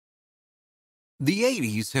The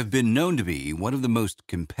 80s have been known to be one of the most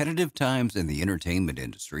competitive times in the entertainment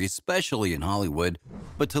industry, especially in Hollywood,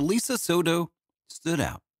 but Talisa Soto stood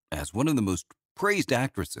out as one of the most praised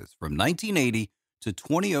actresses from 1980 to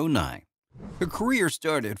 2009. Her career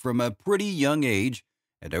started from a pretty young age,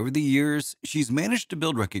 and over the years, she's managed to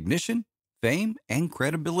build recognition, fame, and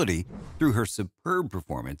credibility through her superb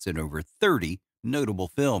performance in over 30 notable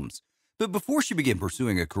films. But before she began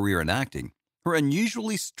pursuing a career in acting, her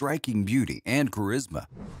unusually striking beauty and charisma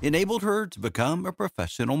enabled her to become a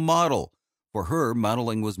professional model. For her,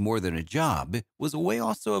 modeling was more than a job, it was a way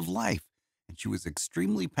also of life, and she was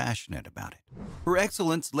extremely passionate about it. Her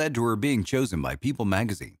excellence led to her being chosen by People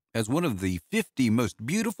magazine as one of the 50 most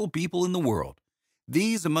beautiful people in the world.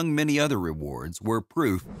 These, among many other rewards, were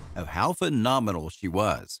proof of how phenomenal she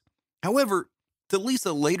was. However,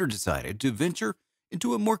 Talisa later decided to venture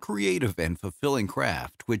into a more creative and fulfilling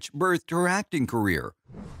craft, which birthed her acting career.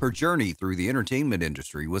 Her journey through the entertainment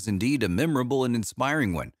industry was indeed a memorable and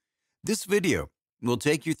inspiring one. This video will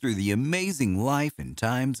take you through the amazing life and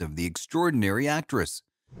times of the extraordinary actress.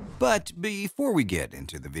 But before we get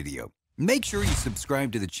into the video, make sure you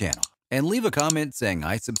subscribe to the channel and leave a comment saying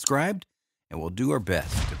I subscribed, and we'll do our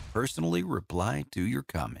best to personally reply to your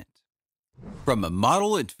comment. From a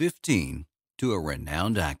model at 15 to a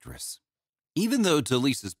renowned actress. Even though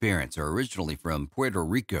Talisa's parents are originally from Puerto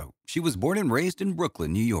Rico, she was born and raised in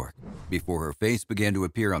Brooklyn, New York. Before her face began to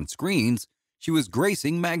appear on screens, she was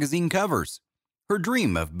gracing magazine covers. Her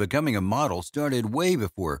dream of becoming a model started way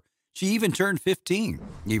before she even turned 15.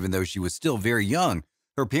 Even though she was still very young,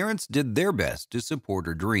 her parents did their best to support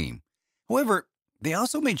her dream. However, they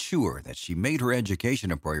also made sure that she made her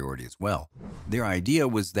education a priority as well. Their idea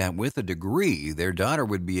was that with a degree, their daughter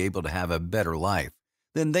would be able to have a better life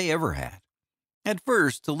than they ever had. At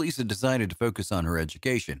first, Talisa decided to focus on her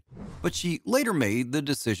education, but she later made the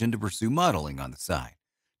decision to pursue modeling on the side.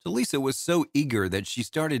 Talisa was so eager that she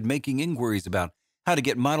started making inquiries about how to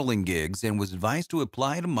get modeling gigs and was advised to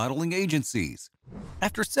apply to modeling agencies.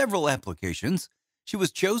 After several applications, she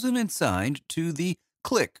was chosen and signed to the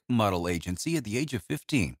Click model agency at the age of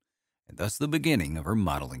 15, and thus the beginning of her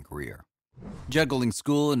modeling career. Juggling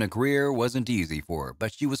school and a career wasn't easy for her,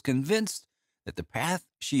 but she was convinced that the path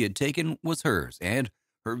she had taken was hers, and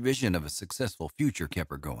her vision of a successful future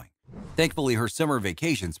kept her going. Thankfully, her summer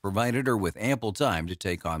vacations provided her with ample time to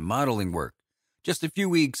take on modeling work. Just a few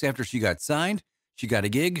weeks after she got signed, she got a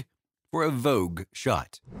gig for a Vogue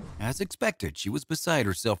shot. As expected, she was beside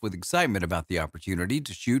herself with excitement about the opportunity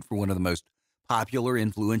to shoot for one of the most popular,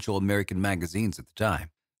 influential American magazines at the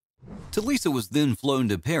time. Talisa was then flown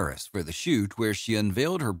to Paris for the shoot, where she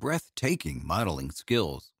unveiled her breathtaking modeling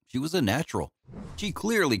skills. She was a natural. She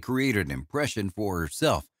clearly created an impression for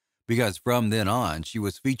herself, because from then on, she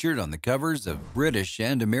was featured on the covers of British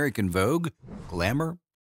and American Vogue, Glamour,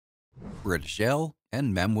 British Elle,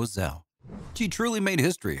 and Mademoiselle. She truly made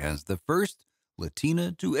history as the first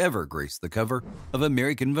Latina to ever grace the cover of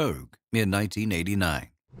American Vogue in 1989.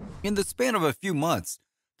 In the span of a few months,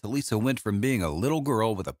 Talisa went from being a little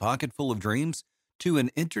girl with a pocket full of dreams to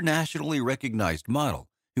an internationally recognized model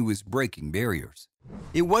who was breaking barriers.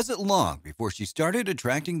 It wasn't long before she started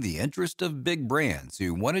attracting the interest of big brands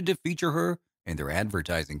who wanted to feature her in their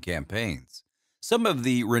advertising campaigns. Some of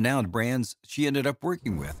the renowned brands she ended up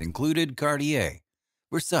working with included Cartier,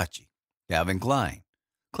 Versace, Calvin Klein,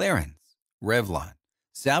 Clarins, Revlon,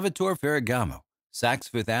 Salvatore Ferragamo, Saks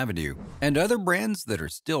Fifth Avenue, and other brands that are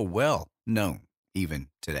still well known even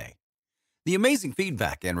today. The amazing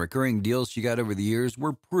feedback and recurring deals she got over the years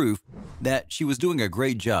were proof that she was doing a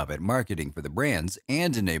great job at marketing for the brands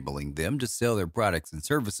and enabling them to sell their products and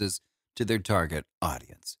services to their target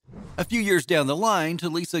audience. A few years down the line,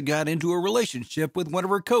 Talisa got into a relationship with one of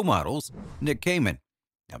her co-models, Nick Kamen.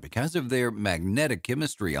 Now, because of their magnetic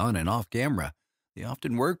chemistry on and off camera, they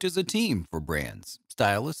often worked as a team for brands,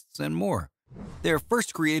 stylists, and more. Their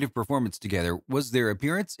first creative performance together was their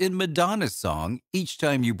appearance in Madonna's song, Each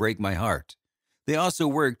Time You Break My Heart. They also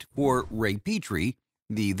worked for Ray Petrie,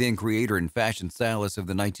 the then creator and fashion stylist of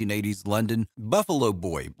the 1980s London Buffalo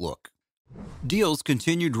Boy look. Deals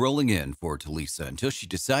continued rolling in for Talisa until she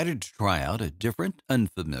decided to try out a different,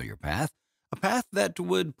 unfamiliar path, a path that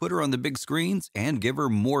would put her on the big screens and give her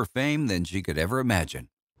more fame than she could ever imagine.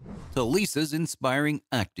 Talisa's inspiring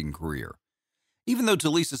acting career. Even though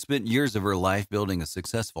Talisa spent years of her life building a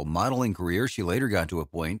successful modeling career, she later got to a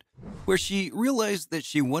point where she realized that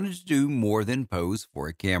she wanted to do more than pose for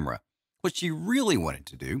a camera. What she really wanted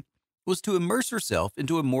to do was to immerse herself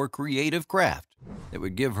into a more creative craft that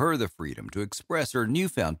would give her the freedom to express her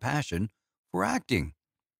newfound passion for acting.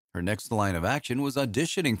 Her next line of action was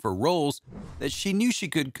auditioning for roles that she knew she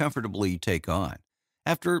could comfortably take on.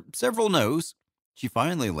 After several no's, she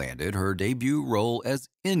finally landed her debut role as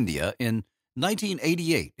India in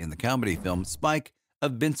 1988 in the comedy film Spike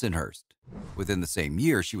of Bensonhurst. Within the same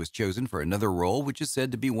year, she was chosen for another role, which is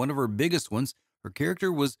said to be one of her biggest ones. Her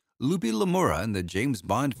character was Lupi Lamura in the James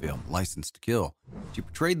Bond film License to Kill. She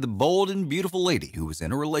portrayed the bold and beautiful lady who was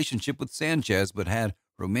in a relationship with Sanchez but had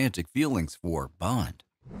romantic feelings for Bond.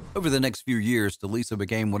 Over the next few years, Talisa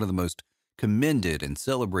became one of the most commended and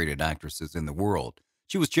celebrated actresses in the world.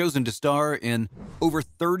 She was chosen to star in over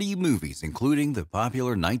 30 movies, including the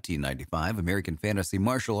popular 1995 American fantasy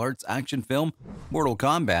martial arts action film Mortal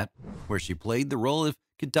Kombat, where she played the role of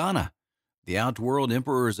Kitana, the Outworld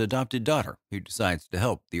Emperor's adopted daughter who decides to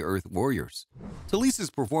help the Earth Warriors. Talisa's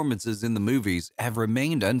performances in the movies have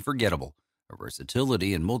remained unforgettable. Her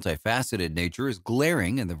versatility and multifaceted nature is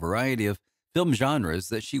glaring in the variety of film genres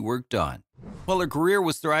that she worked on. While her career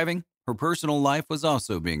was thriving, her personal life was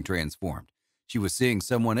also being transformed. She was seeing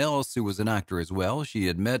someone else who was an actor as well. She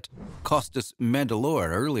had met Costas Mandylor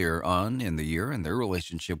earlier on in the year, and their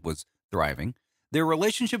relationship was thriving. Their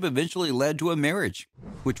relationship eventually led to a marriage,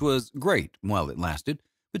 which was great while it lasted.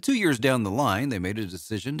 But 2 years down the line, they made a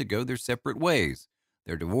decision to go their separate ways.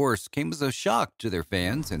 Their divorce came as a shock to their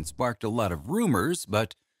fans and sparked a lot of rumors,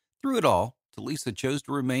 but through it all, Talisa chose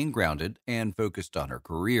to remain grounded and focused on her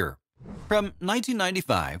career. From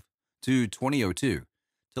 1995 to 2002,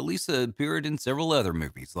 Talisa appeared in several other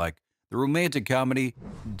movies, like the romantic comedy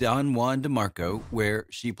Don Juan DeMarco, where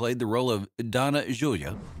she played the role of Donna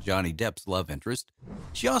Julia, Johnny Depp's love interest.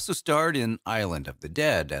 She also starred in Island of the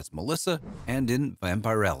Dead as Melissa and in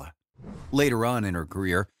Vampirella. Later on in her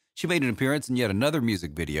career, she made an appearance in yet another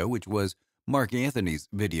music video, which was Mark Anthony's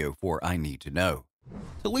video for I Need to Know.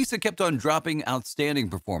 Talisa kept on dropping outstanding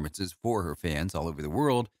performances for her fans all over the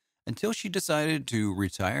world until she decided to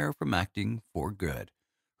retire from acting for good.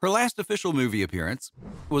 Her last official movie appearance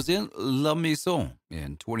was in La Maison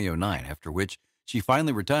in 2009, after which she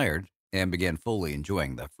finally retired and began fully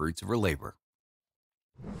enjoying the fruits of her labor.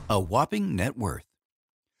 A whopping net worth.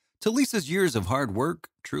 Talisa's years of hard work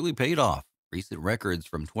truly paid off. Recent records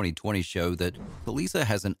from 2020 show that Talisa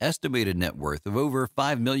has an estimated net worth of over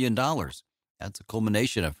 $5 million. That's a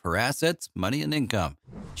culmination of her assets, money, and income.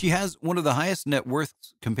 She has one of the highest net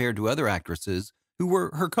worths compared to other actresses who were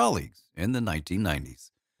her colleagues in the 1990s.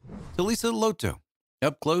 Talisa Soto,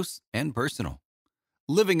 up close and personal.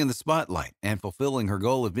 Living in the spotlight and fulfilling her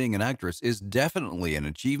goal of being an actress is definitely an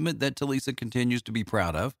achievement that Talisa continues to be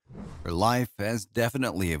proud of. Her life has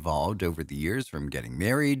definitely evolved over the years, from getting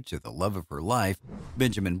married to the love of her life,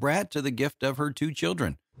 Benjamin Bratt, to the gift of her 2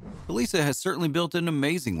 children. Talisa has certainly built an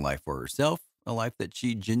amazing life for herself, a life that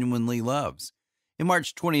she genuinely loves. In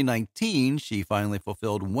March 2019, she finally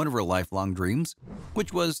fulfilled one of her lifelong dreams,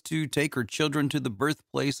 which was to take her children to the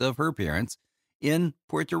birthplace of her parents in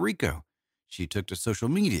Puerto Rico. She took to social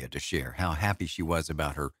media to share how happy she was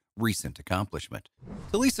about her recent accomplishment.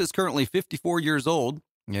 Talisa is currently 54 years old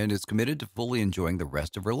and is committed to fully enjoying the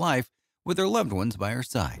rest of her life with her loved ones by her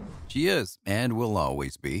side. She is, and will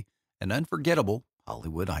always be, an unforgettable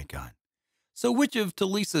Hollywood icon. So which of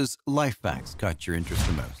Talisa's life facts caught your interest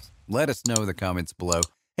the most? Let us know in the comments below.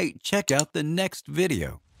 Hey, check out the next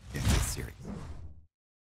video.